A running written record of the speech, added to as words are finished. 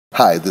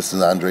Hi, this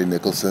is Andre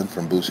Nicholson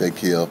from Boucher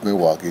Kia of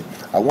Milwaukee.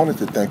 I wanted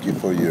to thank you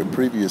for your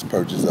previous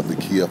purchase of the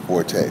Kia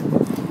Forte.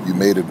 You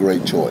made a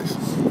great choice.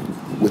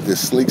 With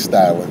this sleek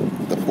styling,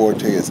 the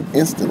Forte is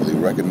instantly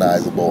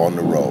recognizable on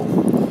the road.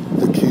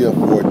 The Kia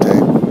Forte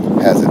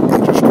has an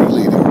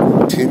industry-leading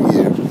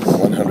 10-year,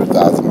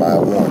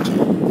 100,000-mile warranty.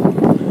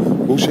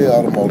 Boucher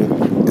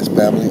Automotive is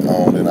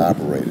family-owned and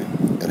operated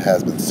and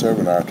has been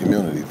serving our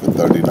community for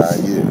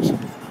 39 years.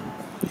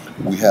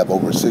 We have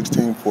over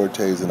 16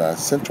 Fortes in our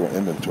central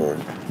inventory,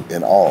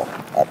 and all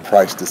are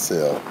priced to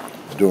sell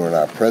during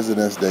our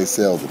President's Day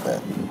sales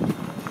event.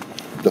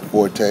 The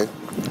Forte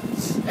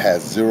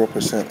has 0%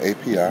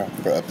 APR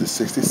for up to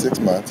 66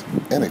 months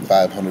and a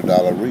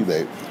 $500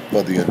 rebate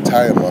for the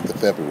entire month of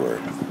February.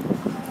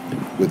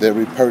 With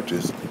every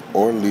purchase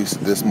or lease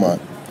this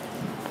month,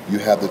 you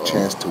have the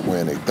chance to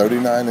win a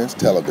 39-inch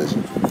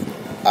television,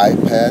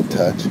 iPad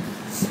Touch,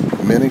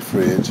 mini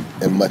fridge,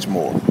 and much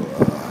more.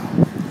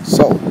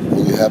 So,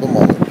 when you have a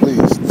moment,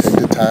 please take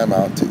the time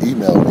out to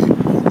email me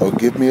or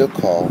give me a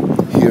call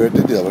here at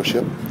the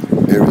dealership,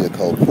 area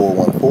code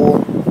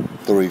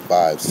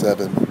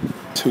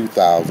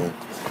 414-357-2000.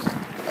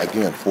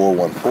 Again,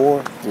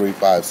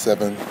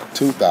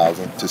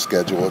 414-357-2000 to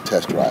schedule a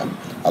test drive.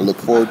 I look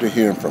forward to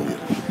hearing from you.